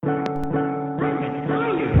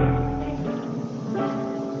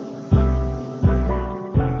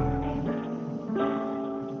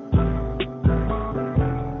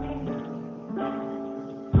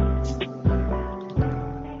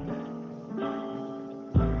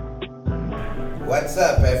What's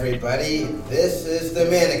up, everybody? This is the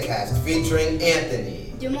ManaCast featuring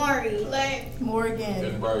Anthony, Damari, Morgan,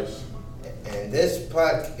 and Bryce. And this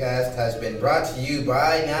podcast has been brought to you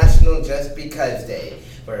by National Just Because Day,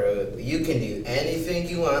 where you can do anything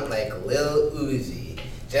you want like Lil Uzi,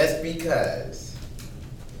 just because.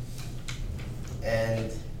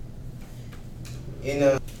 And,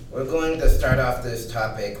 we're going to start off this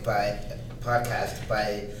podcast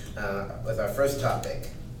with our first topic,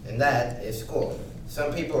 and that is school.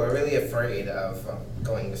 Some people are really afraid of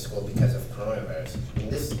going to school because of coronavirus. I mean,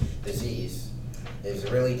 this disease is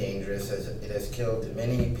really dangerous as it has killed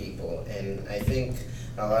many people, and I think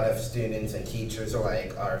a lot of students and teachers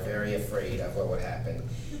alike are very afraid of what would happen.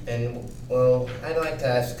 And, well, I'd like to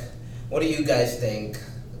ask, what do you guys think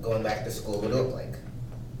going back to school would look like?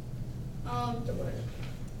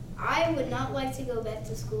 I would not like to go back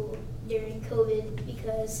to school during COVID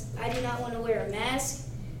because I do not want to wear a mask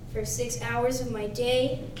for 6 hours of my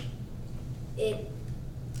day. It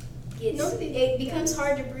becomes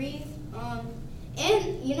hard to breathe.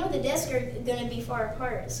 And the desks are going to be far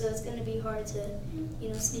apart, so it's going to be hard to,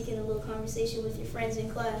 sneak in a little conversation with your friends in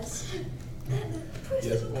class.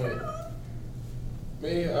 Yes, point.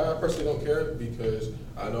 Me, I personally don't care because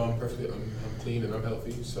I know I'm clean and I'm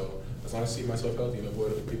healthy. So as long as I see myself healthy and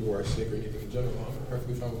avoid other people who are sick or anything in general, I'm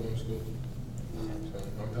perfectly fine with going to school. So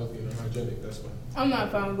I'm healthy and I'm hygienic. That's fine. I'm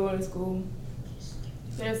not fine with going to school.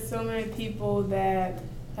 There's so many people that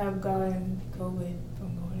have gotten COVID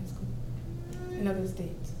from going to school in other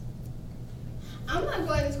states. I'm not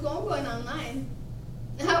going to school. I'm going online.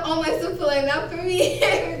 I have all my stuff like that for me.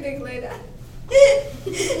 Everything like that.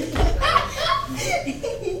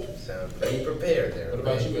 Sound pretty prepared there. What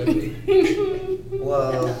about you, Anthony?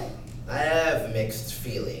 Well, I have mixed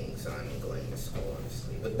feelings on going to school,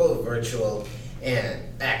 honestly, with both virtual and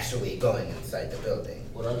actually going inside the building.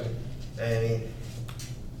 What are they? I mean,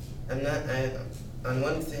 on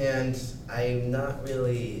one hand, I'm not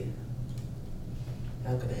really,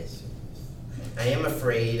 how can I say this? I am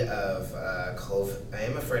afraid of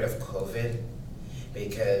COVID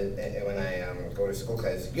because when I go to school,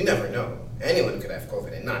 because you never know. Anyone could have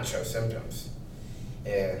COVID and not show symptoms.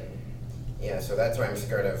 Yeah, so that's why I'm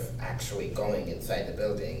scared of actually going inside the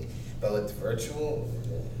building. But with virtual,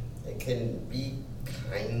 it can be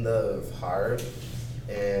kind of hard,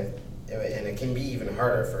 and it can be even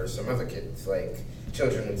harder for some other kids, like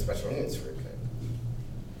children with special needs, for example.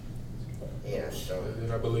 Yeah, so.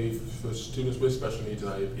 And I believe for students with special needs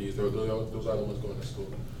and IEPs, those are the ones going to school.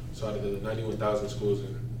 So out of the 91,000 schools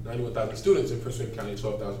and 91,000 students in Prince William County,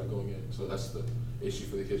 12,000 are going in. So that's the issue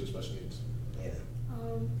for the kids with special needs. Yeah.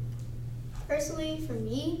 Personally, for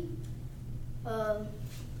me,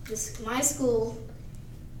 my school,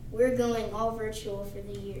 we're going all virtual for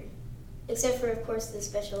the year, except for, of course, the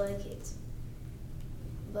special ed kids.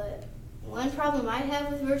 But one problem I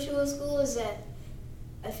have with virtual school is that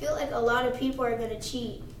I feel like a lot of people are going to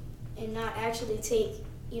cheat and not actually take,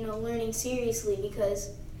 learning seriously because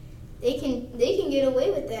they can get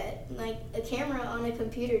away with that. Like, a camera on a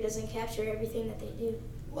computer doesn't capture everything that they do.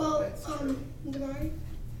 Well, Damari,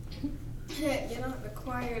 you're not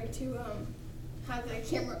required to have that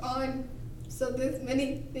camera on. So there's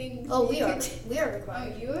many things. Oh, we are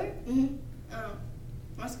required. Oh, you are? Mm-hmm. Oh,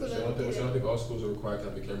 my school So I doesn't. don't think all schools are required to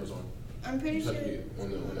have the cameras on. I'm pretty You sure. have to be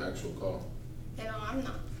on the actual call. I'm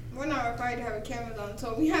not. We're not required to have a cameras on.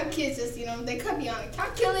 So we have kids just, they could be on a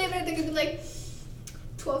calculator. They could be like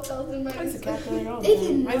 12,000 I use a minutes. calculator all the They time.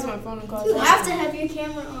 can. I use my phone and call. You have to have your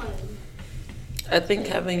camera on. I think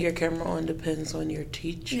having your camera on depends on your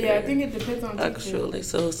teacher. Yeah, I think it depends on teacher. Actually,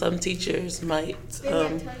 so some teachers might They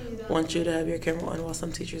might tell you that. want you to have your camera on, while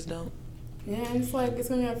some teachers don't. Yeah, and it's like it's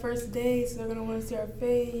gonna be our first day, so they're gonna want to see our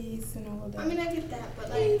face and all of that. I mean, I get that, but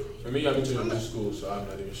like, For me, I'm into a new school, so I'm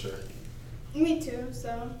not even sure. me too.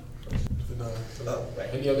 So. Oh, right.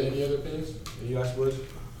 Any other opinions? Any last words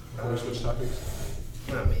before we switch topics?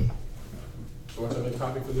 Not me. So what's our next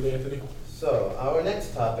topic for today, Anthony? So, our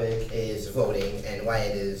next topic is voting and why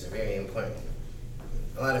it is very important.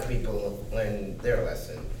 A lot of people learn their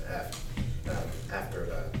lesson after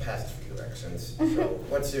the past few elections. So,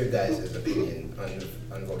 what's your guys' opinion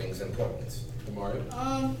on voting's importance? Damari?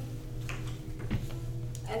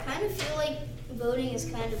 I kind of feel like voting is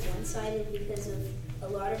kind of one-sided because of a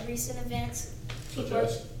lot of recent events.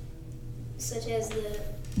 Such as the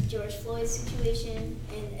George Floyd situation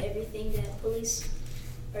and everything that police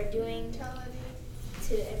are doing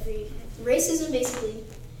to every racism, basically.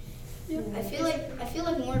 Yeah. I feel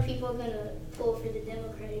like more people are gonna pull for the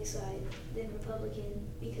Democratic side than Republican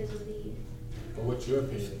because of the. But what's your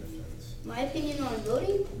opinion? My opinion on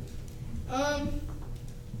voting,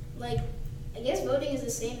 like I guess voting is the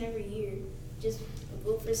same every year. Just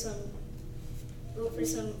vote for some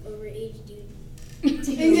overage dude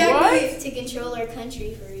Exactly. to control our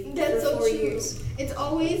country for That's so 4 true. years. It's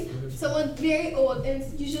always someone very old, and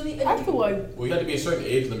it's usually a I dude. feel like, Well, you have to be a certain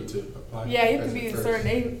age limit to apply. yeah, you have as to be a first. certain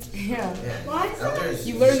age. Yeah. Why is that? Elders,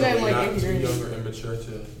 You learn So that in you're like not 8th too grade. young or immature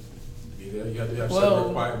to be there. You have to have Whoa. certain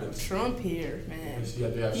requirements. Trump here, man. Yes, you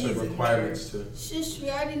have to have He's certain immature. requirements to. Shush, we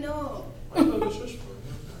already know. I know the shush for.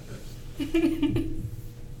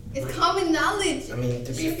 It's common knowledge. I mean,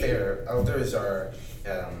 to be fair, elders are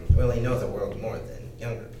really know the world more than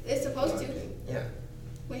younger. It's supposed to. Yeah.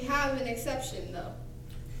 We have an exception, though.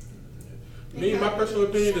 Me, my personal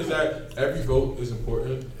opinion is that every vote is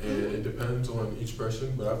important, and it depends on each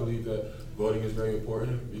person. But I believe that voting is very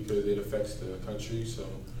important because it affects the country. So,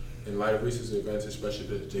 in light of recent events, especially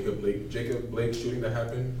the Jacob Blake shooting that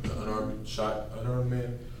happened, an unarmed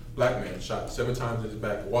black man shot 7 times in his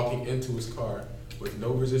back, walking into his car with no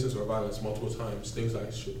resistance or violence multiple times. Things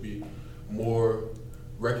like should be more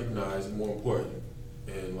recognized and more important,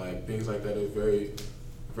 and like things like that are very,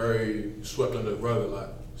 very swept under the rug a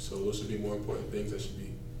lot. So those should be more important things that should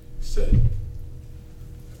be said.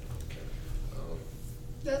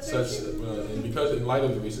 That's Such and because in light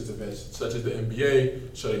of the recent events, such as the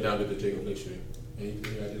NBA shutting down the Jacob Blake shooting. Any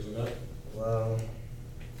ideas on that? Well,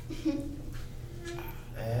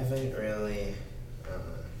 I haven't really.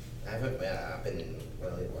 Been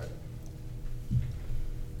really what?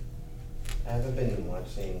 I haven't been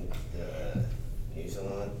watching the news a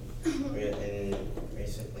lot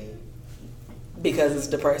recently. Because it's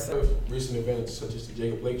depressing. Recent events such as the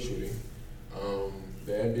Jacob Blake shooting,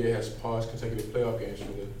 the NBA has paused consecutive playoff games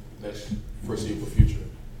for the next foreseeable future.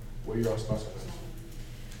 What are your thoughts on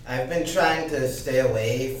that? I've been trying to stay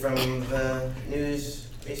away from the news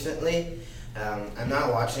recently. I'm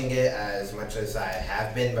not watching it as much as I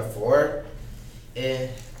have been before,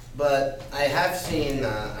 but I have seen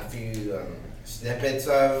a few snippets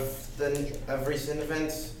of recent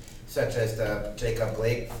events, such as the Jacob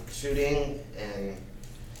Blake shooting and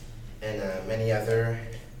many other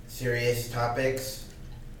serious topics.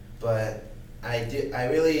 But I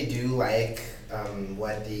really do like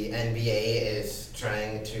what the NBA is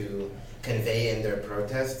trying to convey in their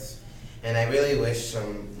protests. And I really wish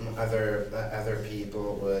some other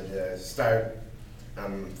people would start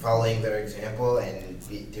following their example and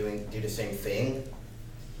do the same thing.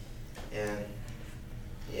 And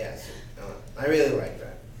yes, I really like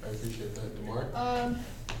that. I appreciate that. DeMar?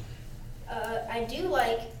 I do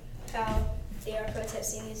like how they are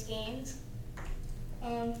protesting these games.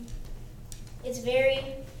 It's very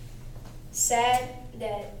sad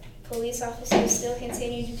that police officers still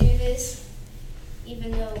continue to do this,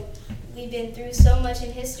 even though we've been through so much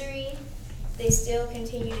in history. They still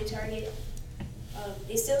continue to target.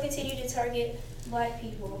 Black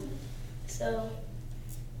people. So,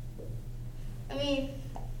 I mean,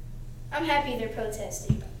 I'm happy they're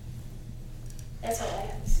protesting. That's all I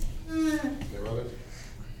have to say.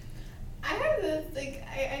 I have this, like,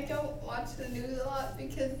 I don't watch the news a lot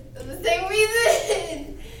because of the same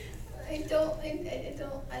reason.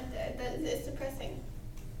 It's depressing.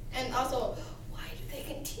 And also, why do they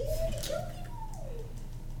continue to kill people?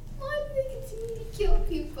 Why do they continue to kill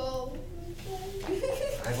people?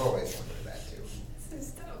 I've always wondered that too. This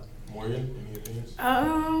is dumb. Morgan, any opinions?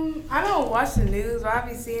 I don't watch the news, but I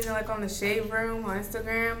be seeing it like on the Shade Room on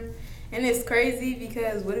Instagram. And it's crazy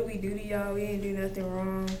because what did we do to y'all? We didn't do nothing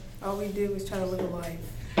wrong. All we did was try to live a life.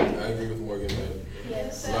 I agree with Morgan that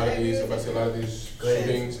Yes. a lot of these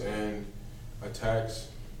shootings and attacks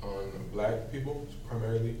on black people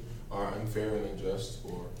primarily are unfair and unjust,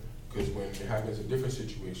 or because when it happens in different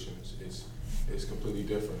situations, it's completely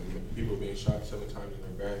different. People being shot 7 times in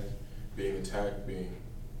their back, being attacked, being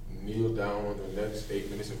kneeled down on their necks 8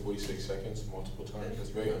 minutes and 46 seconds multiple times. That's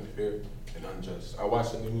very unfair and unjust. I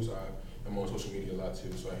watch the news. I'm on social media a lot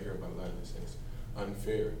too, so I hear about a lot of this, and it's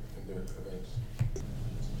unfair in their events.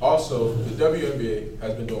 Also, the WNBA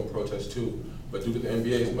has been doing protests too, but due to the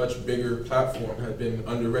NBA's much bigger platform, has been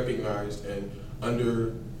under-recognized and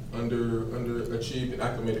underachieved and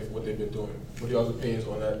acclimated for what they've been doing. What are y'all's opinions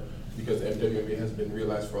on that? Because the WNBA has been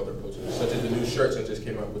realized for other protests, such as the new shirts that just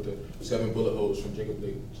came out with the 7 bullet holes from Jacob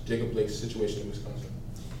Blake's situation in Wisconsin.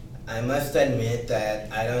 I must admit that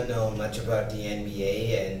I don't know much about the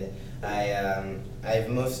NBA, and I've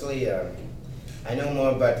mostly I know more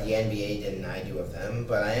about the NBA than I do of them.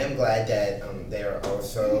 But I am glad that they are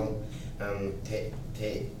also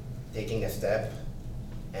taking a step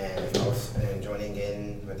and joining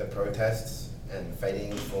in with the protests and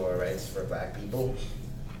fighting for rights for black people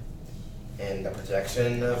and the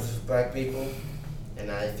protection of black people. And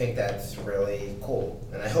I think that's really cool.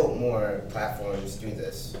 And I hope more platforms do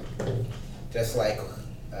this. Just like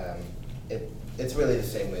it's really the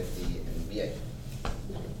same with the NBA.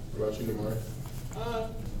 What about you, Lamar?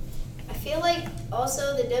 I feel like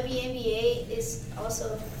also the WNBA is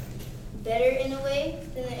also better in a way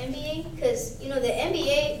than the NBA, because the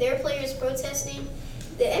NBA, their players protesting.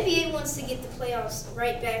 The NBA wants to get the playoffs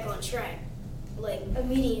right back on track, like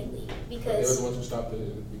immediately, because They were the ones who stopped it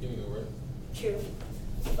in the beginning, though, right? true.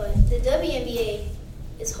 But the WNBA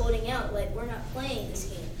is holding out, like we're not playing this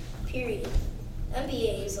game. Period.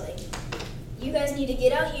 NBA is like, you guys need to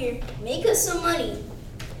get out here, make us some money,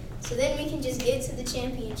 so then we can just get to the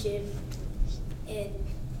championship and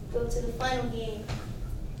go to the final game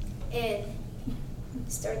and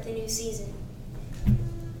start the new season.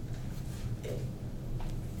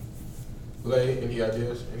 Lay, any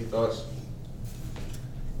ideas? Any thoughts?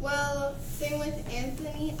 Well, same with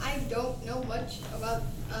Anthony. I don't know much about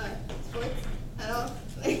sports at all.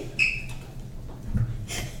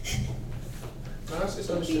 No, it's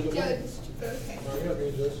Be understandable. judged, but okay. No, you're not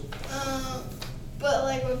being judged. But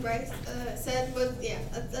like what Bryce said, but yeah,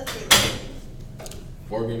 that's it.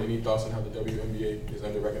 Morgan, any thoughts on how the WNBA is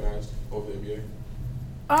under-recognized over the NBA?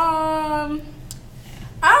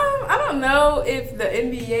 I don't know if the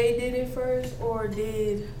NBA did it first or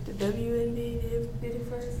did the WNBA did it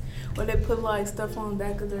first, or they put like stuff on the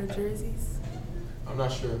back of their jerseys. I'm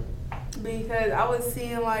not sure. Because I was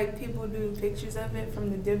seeing like people do pictures of it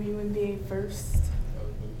from the WNBA first,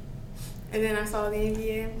 and then I saw the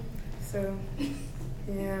NBA. So,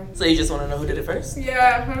 yeah. So you just want to know who did it first?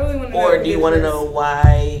 Yeah, I really want to know. Or who do you did want to first. know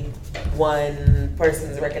why one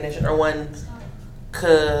person's recognition or one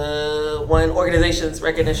organization's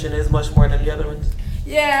recognition is much more than the other ones?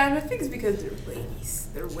 Yeah, and I think it's because they're ladies,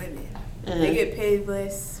 they're women. Mm-hmm. They get paid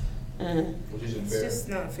less. Mm-hmm. Which isn't It's fair. just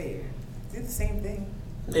not fair. It's the same thing.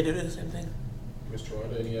 They do the same thing. Ms.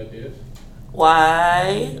 Toronto, any ideas?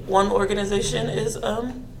 Why one organization is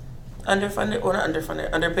underfunded or not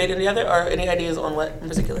underfunded, underpaid than the other, or any ideas on what in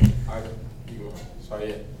particular? Either. You go.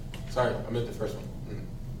 Sorry, I meant the first one.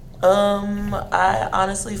 I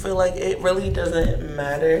honestly feel like it really doesn't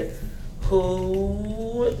matter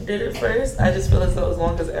who did it first. I just feel as though as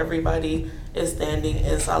long as everybody is standing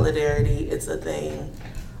in solidarity, it's a thing.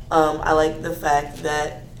 I like the fact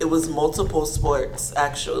that it was multiple sports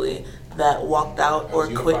actually that walked out or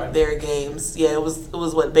quit their games. Yeah, it was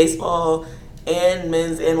what, baseball and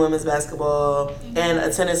men's and women's basketball and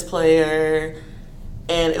a tennis player.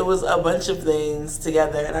 And it was a bunch of things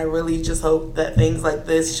together. And I really just hope that things like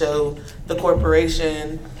this show the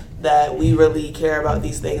corporation that we really care about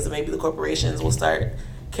these things. And maybe the corporations will start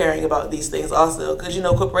caring about these things also. Because,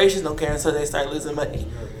 corporations don't care until they start losing money.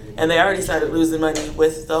 And they already started losing money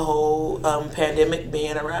with the whole pandemic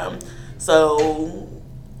being around. So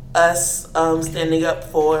us standing up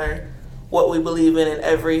for what we believe in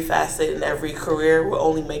every facet and every career will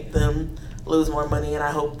only make them lose more money. And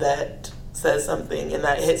I hope that says something and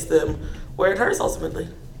that hits them where it hurts ultimately.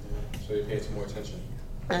 So they pay some more attention.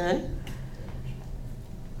 Mm-hmm.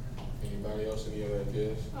 Anybody else? Any other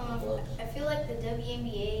ideas? Thoughts? I feel like the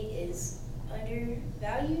WNBA is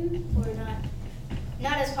undervalued or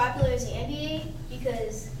not as popular as the NBA,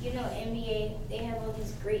 because NBA, they have all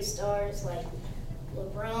these great stars like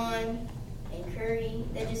LeBron and Curry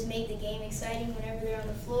that just make the game exciting whenever they're on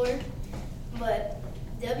the floor. But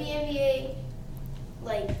WNBA,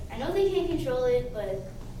 I know they can't control it, but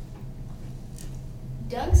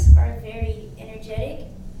dunks are very energetic,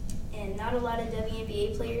 and not a lot of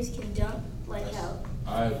WNBA players can dunk like how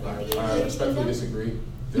I respectfully disagree.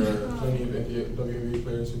 There are plenty of WNBA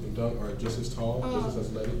players who can dunk, are just as tall, just as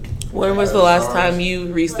athletic. When was the last time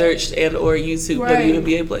you researched and or YouTube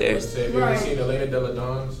WNBA players? Have you ever seen Elena Delle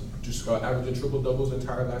Don's just averaging triple doubles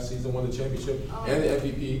entire last season, won the championship and the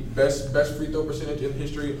MVP, best free throw percentage in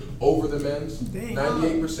history over the men's,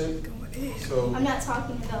 98%. So I'm not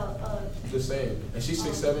talking about just saying, and she's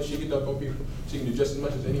 6'7", she can dunk on people. She can do just as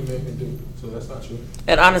much as any man can do. So that's not true.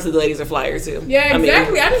 And honestly, the ladies are flyers too. Yeah,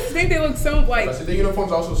 exactly. I just think they look so like. I said the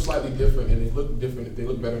uniforms are also slightly different, and they look different. They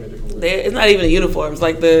look better in a different way. It's not even the uniforms,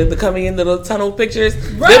 like the coming into the tunnel pictures.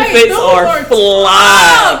 Right, them fits those are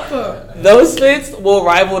fly. tough. Those fits will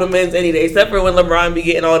rival the men's any day, except for when LeBron be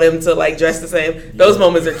getting all them to dress the same. Those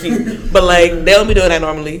moments are cute, but they don't be doing that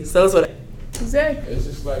normally. So it's what. Exactly. It's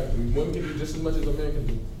just women can do just as much as a man can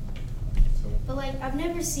do. So. but I've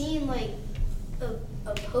never seen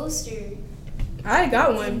a poster. I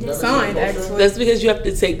got one Never signed seen a poster? actually. That's because you have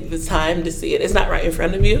to take the time to see it. It's not right in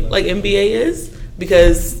front of you, like NBA is,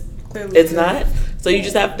 because it's not. So you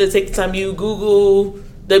just have to take the time. You Google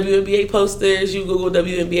WNBA posters, you Google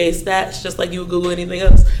WNBA stats, just like you would Google anything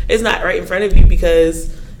else. It's not right in front of you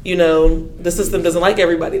because, you know, the system doesn't like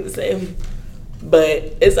everybody the same.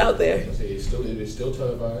 But it's out there. It is still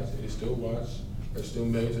televised. It is still watched. There's still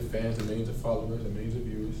millions of fans and millions of followers and millions of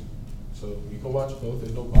viewers. So you can watch both.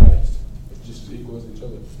 There's no bias. It's just as equal as each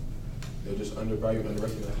other. They're just undervalued and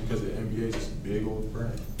underrecognized because the NBA is this big old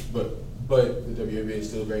brand. But the WNBA is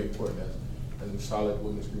still very important as a solid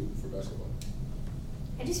women's group for basketball.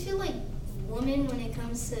 I just feel like women, when it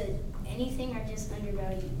comes to anything, are just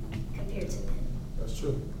undervalued compared to men. That's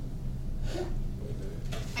true.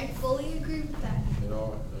 I fully agree with that. You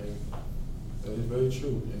know, that is very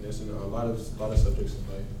true, and there's a lot of subjects in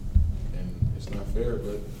life, and it's not fair.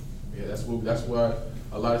 But yeah, that's why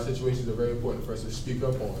a lot of situations are very important for us to speak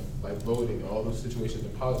up on, like voting, all those situations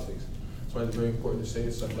in politics. That's why it's very important to say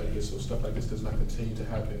stuff like this, so stuff like this does not continue to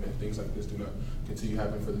happen, and things like this do not continue to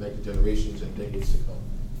happen for the next generations and decades to come.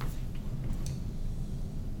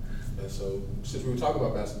 And so, since we were talking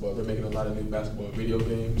about basketball, they're making a lot of new basketball video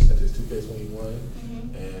games, such as 2K21,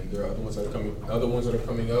 and there are other ones that are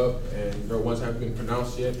coming up, and there are ones that haven't been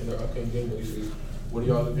pronounced yet, and there are upcoming game releases. What are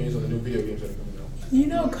y'all's opinions on the new video games that are coming out? You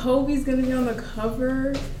know, Kobe's gonna be on the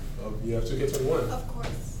cover. You have 2K21. Of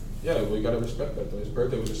course. Yeah, well, you gotta respect that though. His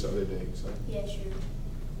birthday was just the other day, so. Yeah, true.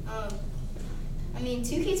 I mean,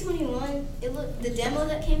 2K21, the demo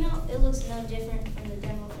that came out, it looks no different from the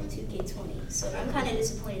demo from 2K20. So I'm kind of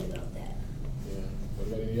disappointed about that. Yeah. What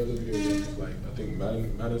about any other video games? Like, I think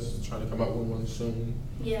Madden's trying to come out with one soon.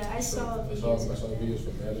 Yeah, I saw videos. I saw videos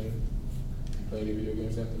from Madden. You play any video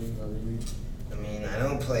games, Anthony? Not really. I mean, I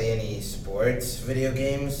don't play any sports video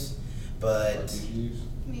games, but RPGs?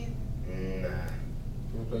 Me. nah.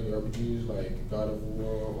 You don't play any RPGs like God of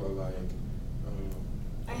War or like,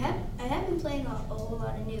 I have been playing a whole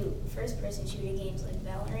lot of new first-person shooter games like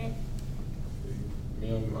Valorant.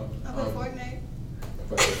 I play Fortnite.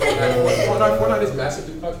 Fortnite is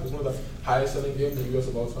massively popular. It's one of the highest selling games in the US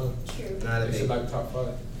of all time. True. Not a It's big. in like top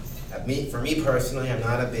 5. For me personally, I'm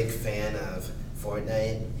not a big fan of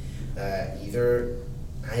Fortnite either.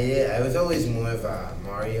 I was always more of a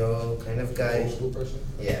Mario kind of guy. Old school person.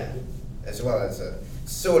 Yeah, as well as a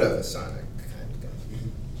sort of a Sonic kind of guy.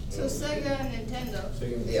 So Sega and Nintendo.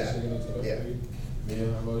 Yeah. Sega, Nintendo. Yeah. Yeah,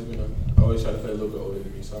 I always try to play a little bit older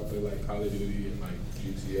than me, so I play like Call of Duty and like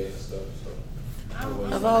GTA and stuff. So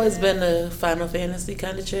I've always been a Final Fantasy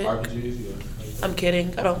kind of chick. RPGs, yeah. I'm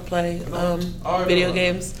kidding. I don't play Oh, video no.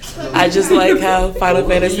 games. I just like how Final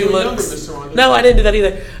Fantasy looks. No, I didn't do that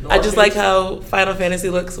either. I just like how Final Fantasy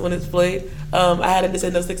looks when it's played. I had a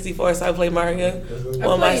Nintendo 64, so I played Mario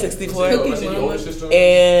on my 64.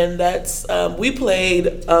 And that's we played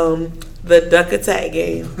the Duck Attack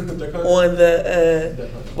game on the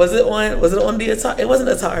was it on the Atari? It wasn't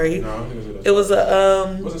Atari. No, I don't think It was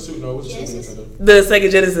a It wasn't Genesis? Super Nintendo. the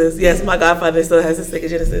Sega Genesis. Yes, my godfather still has a Sega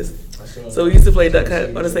Genesis. So we used to play Duck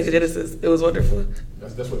Hunt on the Sega Genesis. It was wonderful.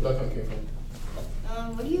 That's where Duck Hunt came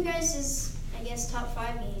from. What are you guys' top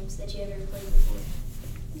 5 games that you ever played before?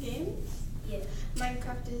 Games? Yeah.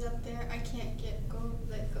 Minecraft is up there. I can't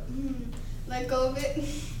let go of it.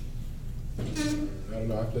 I don't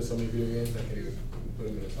know. I play so many video games I can't even put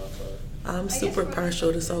them in the top 5. I'm guess super we're-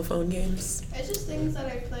 partial to cell phone games. It's just things that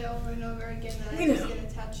I play over and over again that I just get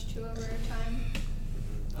attached to over time.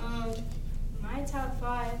 My top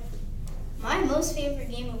 5. My most favorite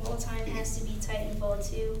game of all time has to be Titanfall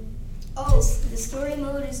 2. Oh, The story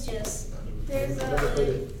mode is just there's Never played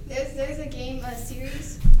a it. there's a game, a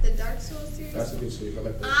series, the Dark Souls series. That's a good series. I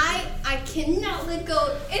like that. I cannot let go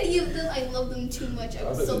of any of them. I love them too much. I I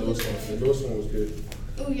was played so the newest one. The good. newest one was good.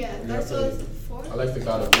 Oh yeah, Yeah, Dark I Souls played 4. I like the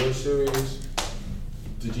God of War series,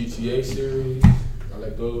 the GTA series. I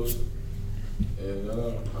like those. And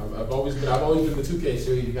I've always been the 2K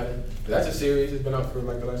series. That's a series. It's been out for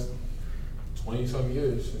like the last 20-some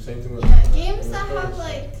years. The same thing with Yeah, games that have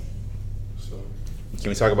like. So Can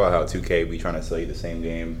we talk about how 2K be trying to sell you the same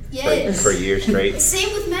game Yes. for years straight?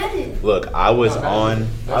 same with Madden. Look, I was on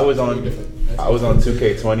 2K20. I was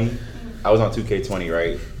on 2K20,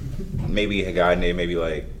 right? Maybe a guy named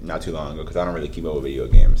like not too long ago because I don't really keep up with video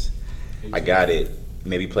games. I got it,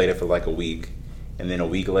 maybe played it for like a week, and then a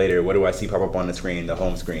week later, what do I see pop up on the screen, the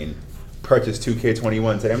home screen? Purchase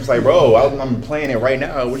 2K21 today. I'm just like, bro, I'm playing it right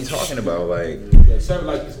now. What are you talking about? Like,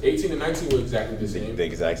 like 18 and 19 were exactly the same. the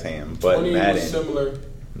exact same. But 20 Madden, was similar.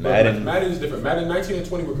 Madden is different. Madden 19 and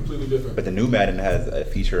 20 were completely different. but the new Madden has a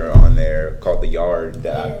feature on there called the Yard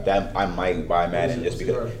that I might buy Madden just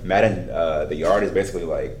because Madden the Yard is basically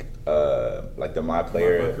like the my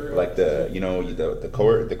player, like the the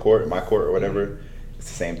court, my court or whatever. it's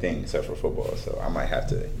the same thing except for football. So I might have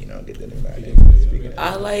to, get the new Madden. Speaking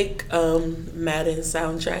I of, like Madden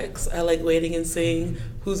soundtracks. I like waiting and seeing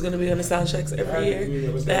who's gonna be on the soundtracks every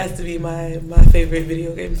year. That has to be my favorite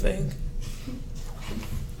video game thing.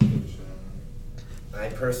 I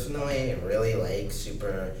personally really like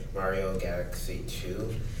Super Mario Galaxy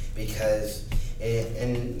 2 because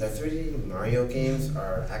in the 3D Mario games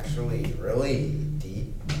are actually really deep.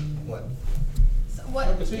 What? So what?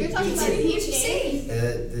 You're talking about deep games?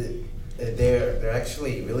 They're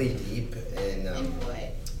actually really deep in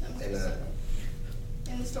what?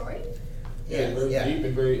 In the story? Very deep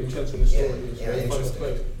and very intense in the story. It's very fun to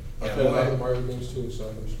play. I play a lot of Mario games too, so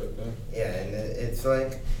I can respect that. Yeah, and it's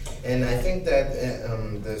like, and I think that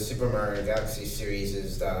the Super Mario Galaxy series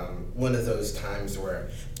is one of those times where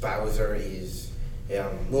Bowser is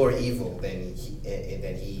more evil than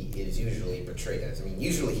he is usually portrayed as. I mean,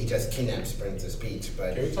 usually he just kidnaps Princess Peach,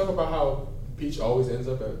 but Can we talk about how Peach always ends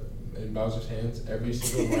up in Bowser's hands every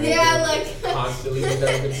single Mario Yeah, game? like- Constantly in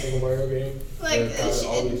every single Mario game. Like,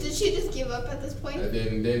 Always- did she just give up at this point?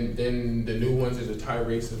 And then the new ones is a tie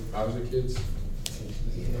race of Bowser kids.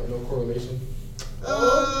 No correlation.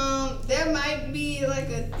 There might be like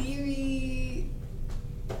a theory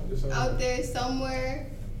out there somewhere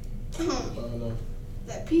No.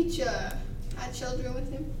 that Peach had children with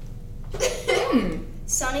him.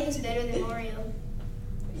 Sonic is better than Mario.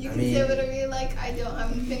 You I can mean- say whatever you like. I don't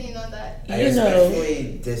have an opinion on that. I You know.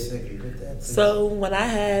 respectfully disagree with that. So when I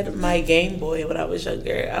had my Game Boy when I was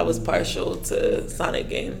younger, I was partial to Sonic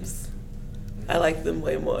games. I liked them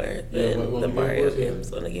way more than well, the Game Mario Boys, yeah.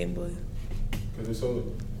 games on the Game Boy. Because it's so.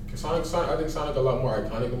 Sonic, I think Sonic a lot more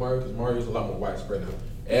iconic than Mario because Mario is a lot more widespread now.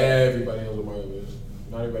 Everybody knows what Mario is.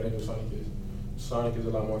 Not everybody knows what Sonic is. Sonic is a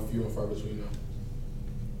lot more few and far between now.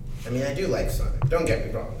 I mean, I do like Sonic. Don't get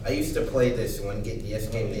me wrong. I used to play this one DS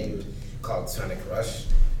game named called Sonic Rush.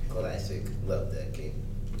 Classic. Love that game.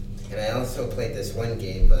 And I also played this one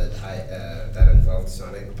game, but that involved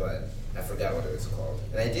Sonic, but I forgot what it was called.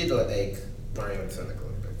 And I did like Mario and Sonic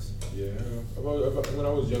Olympics. Yeah. When I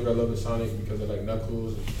was younger, I loved the Sonic because of like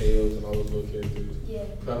Knuckles and Tails and all those little characters. Yeah.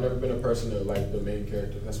 But I've never been a person that liked the main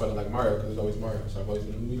character. That's why I like Mario because it's always Mario. So I've always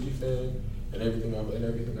been a Luigi fan, and everything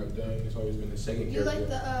I've done, it's always been the second You character. like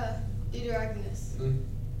the Deuteragonist.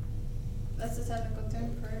 That's the technical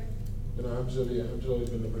term for it. But no, I've just always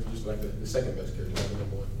been the person just like the second best character, not the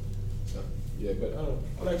number one. So yeah, but I don't know.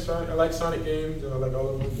 I like Sonic. I like Sonic games, and I like all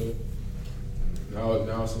of them. But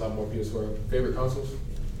now it's a lot more PS4. Favorite consoles?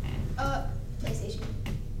 PlayStation.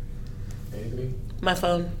 Anthony? My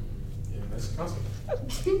phone. Yeah, that's a console.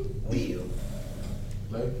 Wii U.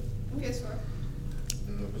 Like? PS4.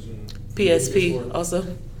 PSP PS4. also.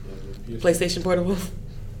 Yeah, PS4. PlayStation Portable.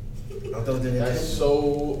 Although the That's Nintendo. so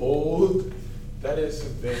old. That is.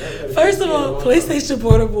 First of all, PlayStation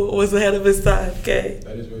Portable was ahead of its time, okay?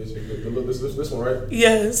 That is very true. This one, right?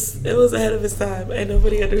 Yes, it was ahead of its time, and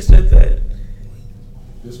nobody understood that.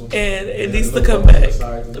 This one. And it Yeah, needs the to come little back,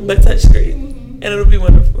 sides and but touchscreen, and it'll be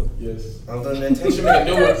wonderful. Yes. Although They Nintendo. should make a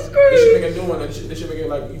new one. They should make a new one. They should make it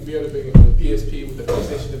like you be able to make a PSP with the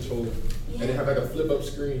PlayStation controller, and they have like a flip up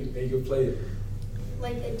screen, and you can play it.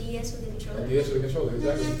 Like a DS with a A controller. DS with a controller,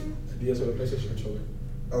 exactly. A DS with a PlayStation controller.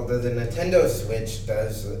 Although the Nintendo Switch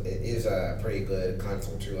is a pretty good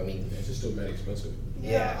console too. I mean, It's just still mad expensive.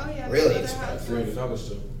 yeah, Oh, yeah. really my expensive. brother has $300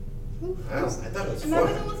 still. one. I thought it was And my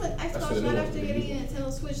brother $400. wants an That's for Xbox the new right one. after getting a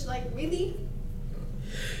Nintendo Switch. Like, really?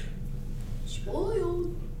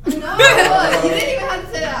 Spoiled. I know. You didn't even have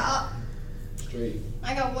to say that. Straight.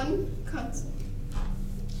 I got one console.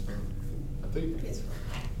 I think PS4.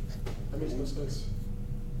 that makes no sense.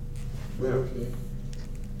 Yeah. Okay.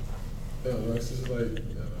 Yeah, no, it's just like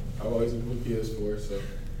I've always been with PS4, so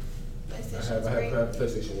I PlayStation's have great.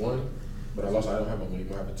 PlayStation 1, but I don't have one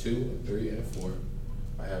anymore. I have a 2, a 3, and a 4.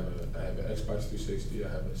 I have an Xbox 360. I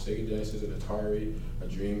have a Sega Genesis, an Atari, a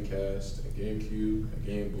Dreamcast, a GameCube, a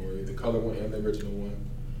Game Boy, the color one and the original one.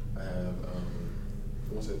 I have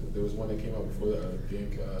there was one that came out before the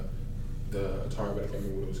the Atari, but I can't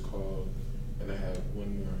remember what it was called. And I have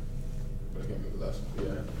one more, but I can't remember the last one.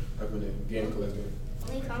 Yeah, I've been a game collector.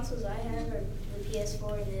 Only consoles I have are the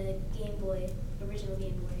PS4 and the Game Boy, original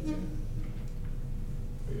Game Boy.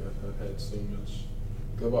 Yeah, I've had so much.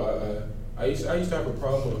 I used to have a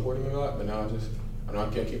problem with hoarding a lot, but now I know I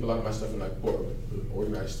can't keep a lot of my stuff in like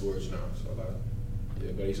organized storage now. So but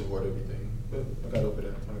I used to hoard everything. But I got over that.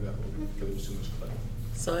 I got over it because it was too much clutter.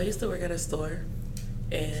 So I used to work at a store,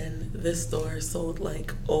 and this store sold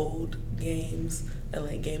like old games and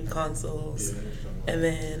like game consoles, Yeah, and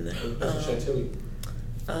then that's Chantilly.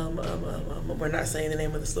 we're not saying the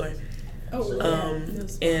name of the store. Oh,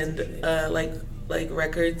 And like like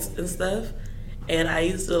records and stuff. And I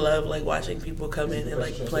used to love like watching people come in and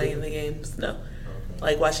like playing the games. No.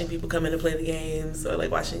 Like watching people come in and play the games, or like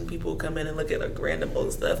watching people come in and look at like random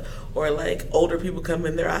old stuff, or like older people come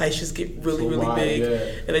in, their eyes just get really, really big,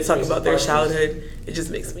 and they talk about their childhood. It just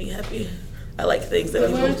makes me happy. I like things that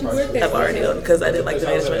people have already owned because I did like the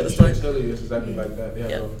management of the store. It's exactly like that.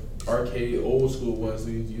 They have arcade, old school ones. So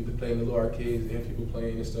you get to play in the little arcades. They have people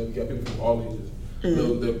playing and stuff. You got people from all ages.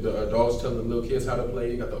 The adults telling the little kids how to play.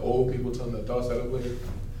 You got the old people telling the adults how to play.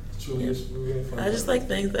 It's really fun. I just like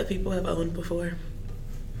things that people have owned before.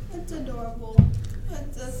 That's adorable.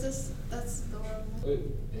 That's adorable.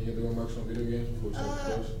 And you're doing remarks on video games before we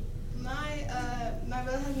close? My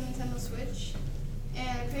brother has a Nintendo Switch,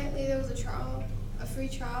 and apparently there was a free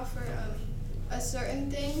trial for a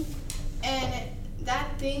certain thing, and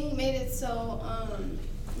that thing made it so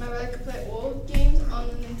my brother could play old games on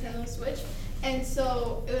the Nintendo Switch. And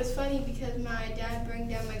so it was funny because my dad brought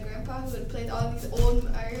down my grandpa who had played all these old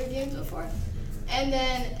Mario games before. And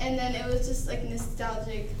then it was just like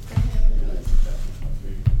nostalgic for him.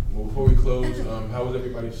 Well, before we close, how was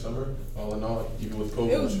everybody's summer? All in all, even with COVID,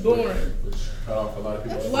 It was boring. Which cut off a lot of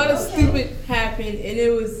people. A lot of stupid happened, and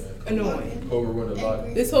it was annoying. COVID ruined a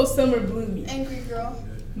lot. This whole summer blew me. Angry girl.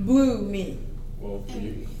 Blew me. Well, for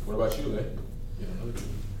you, what about you, Lay?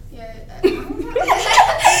 Yeah.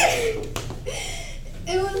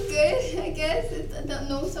 It was good, I guess.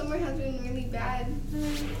 No summer has been really bad for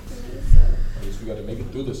me, so. At least we got to make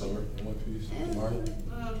it through the summer in one piece. Marty?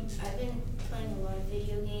 I've been playing a lot of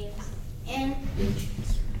video games and Binge.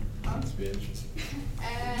 Binge.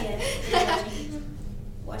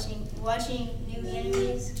 watching new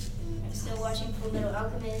animes. I'm still watching Full Metal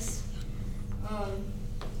Alchemist.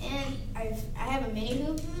 And I have a mini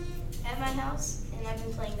hoop at my house, and I've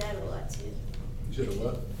been playing that a lot too. You said a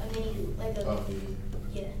what? A mini hoop, like a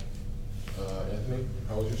yeah. Anthony,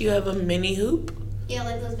 how was your You have a mini hoop? Yeah,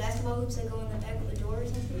 like those basketball hoops that go in the back of the door or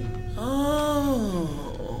something.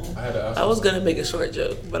 Oh. I had to ask. I was gonna make a short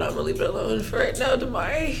joke, but I'm gonna leave it alone for right now,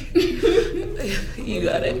 Damari. You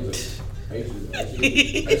got it. I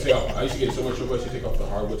used to get so much trouble. I used to take off the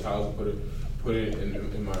hardwood tiles and put it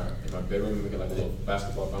in my bedroom and make it like a little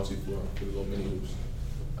basketball bouncy floor with little mini hoops.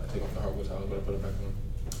 I take off the hardwood tiles, but I put it back on.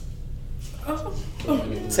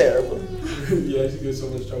 Terrible. Yeah, I used to get so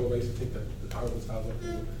much trouble. I used to take the hardwood tiles off.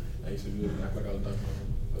 I used to do it and act like I was done.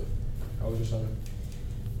 But how was your summer?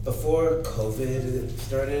 Before COVID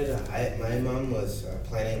started, my mom was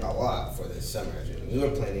planning a lot for this summer. We were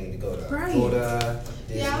planning to go to Florida,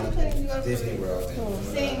 Disney, I was planning to go to Disney World.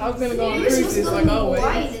 Same. I was gonna go on We were supposed to cruises go like to always.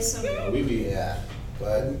 Hawaii this summer. We be Yeah,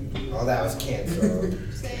 but all that was canceled.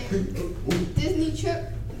 Same. Disney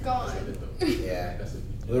trip gone. Yeah,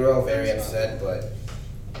 we were all very upset, but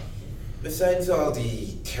besides all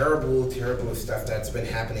the terrible stuff that's been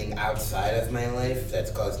happening outside of my life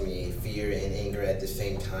that's caused me fear and anger at the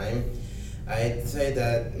same time, I'd say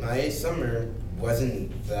that my summer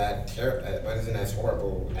wasn't wasn't as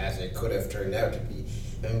horrible as it could have turned out to be.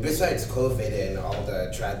 I mean, besides COVID and all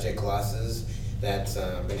the tragic losses that's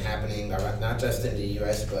been happening not just in the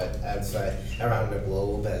U.S. but outside around the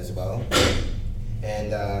globe as well,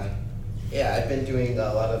 and yeah, I've been doing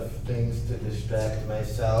a lot of things to distract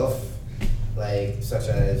myself, like such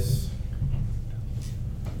as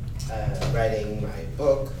writing my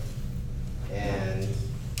book and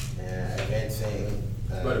advancing.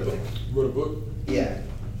 Write a book. You wrote a book? Yeah,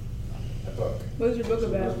 a book. What's your book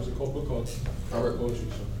about? What's it called? Book called? I write poetry.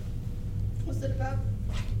 So. What's it about?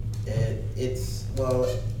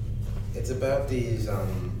 It's about these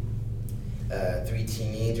three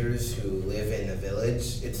teenagers who live in a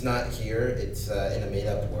village. It's not here. It's in a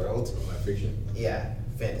made-up world. My fiction. Yeah,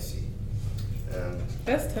 fantasy.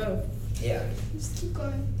 That's tough. Yeah. Just keep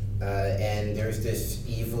going. And there's this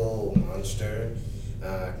evil monster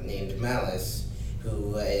named Malice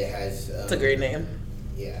who has. It's a great name.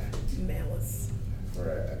 Yeah. Malice.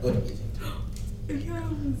 For a good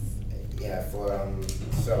reason. Yeah.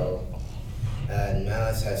 So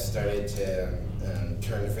Malice has started to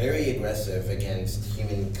turn very aggressive against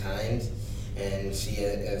humankind, and she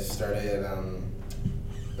has started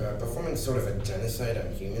performing sort of a genocide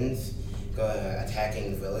on humans,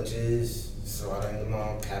 attacking villages, slaughtering them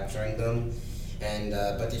all, capturing them, and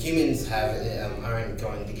but the humans aren't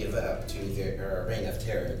going to give up to their reign of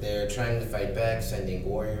terror. They're trying to fight back, sending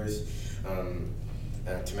warriors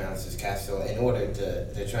to Malice's castle in order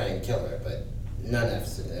to try and kill her, but none have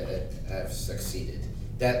succeeded.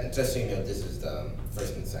 That, just so you know, this is the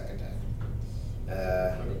first and second time.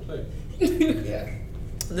 Yeah.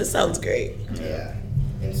 This sounds great. Yeah.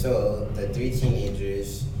 And so the three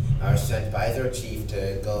teenagers are sent by their chief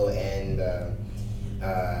to go and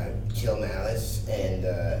kill malice and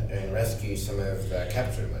rescue some of the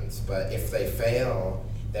captured ones. But if they fail,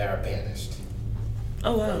 they are banished.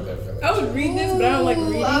 Oh wow. from their village. I would read this, but I don't like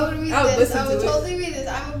reading. I would read I would this. listen I would to it. totally read this.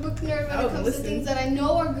 I'm a book nerd when I it would comes listen. to things that I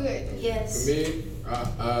know are good. Yes. For me,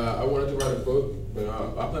 I wanted to write a book, but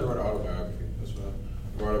I plan to write an autobiography. That's why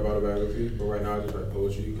I write an autobiography. But right now I just write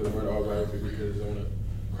poetry because I write an autobiography because I want to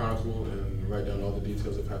chronicle and write down all the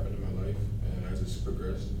details that happened in my life and as it's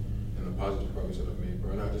progressed and the positive progress that I've made. But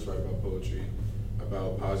right now I just write about poetry,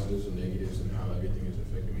 about positives and negatives and how everything is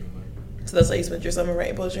affecting me in life. So that's how you spent your summer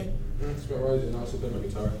writing poetry Spent writing and also play my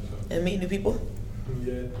guitar. So. and meeting new people.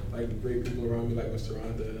 Yeah, like great people around me, like Mr.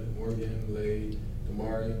 Rhonda, Morgan, Lay,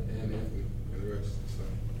 Damari, and Anthony, and the rest. So,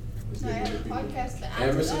 let's I get have good a people. podcast to add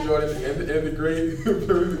And to Mr. that. Jordan, and the great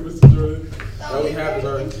Mr. Jordan. That All would we be have is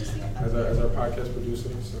very our interesting. as our podcast producer.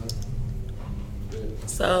 So, yeah.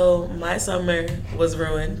 So my summer was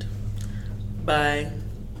ruined by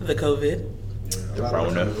the COVID. The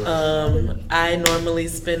Rona. I normally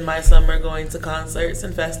spend my summer going to concerts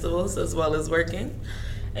and festivals as well as working.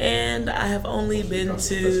 And I have only been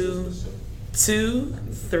to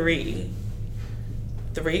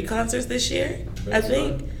three concerts this year. I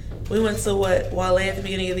think we went to Wale at the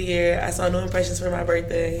beginning of the year. I saw New Impressions for my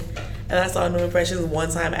birthday, and I saw New Impressions one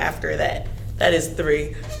time after that. That is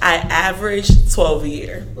 3. I average 12 a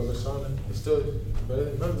year. But Miss Rhonda, it's still better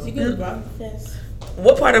than none. You go to Rock Fest.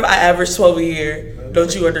 What part of I average 12 a year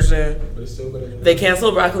don't you understand? But it's still better than They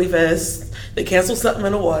canceled Broccoli Fest. They canceled Something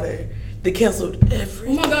in the Water. They canceled Oh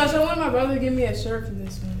everything. my gosh, I want my brother to give me a shirt for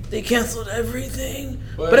this one. They canceled everything.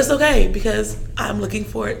 But- But it's okay because I'm looking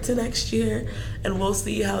forward to next year and we'll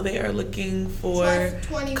see how they are looking for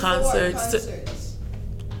 24 concerts.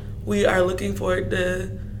 We are looking forward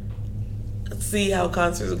to see how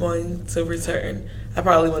concerts are going to return. I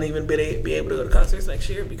probably won't even be able to go to concerts next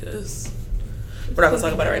year because we're not going to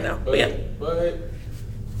talk about it right now. But yeah.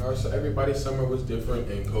 Everybody's summer was different,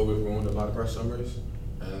 and COVID ruined a lot of our summers.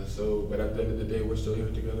 But at the end of the day, we're still here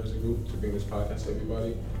together as a group to bring this podcast to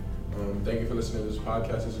everybody. Thank you for listening to this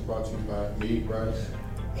podcast. This is brought to you by me, Bryce,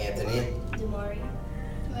 Anthony. Damari.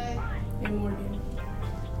 And Morgan.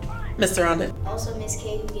 Mr. Rhonda. Also Miss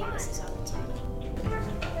K who gave us this opportunity.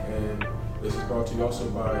 and this is brought to you also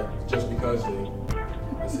by Just Because Day.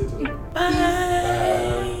 That's it.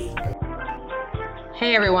 Bye.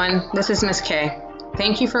 Hey everyone, this is Miss K.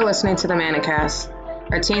 Thank you for listening to the ManaCast.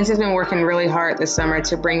 Our teams have been working really hard this summer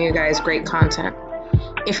to bring you guys great content.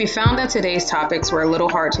 If you found that today's topics were a little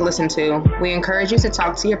hard to listen to, we encourage you to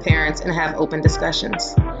talk to your parents and have open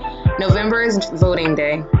discussions. November is voting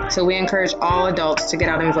day, so we encourage all adults to get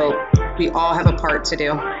out and vote. We all have a part to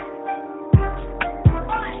do.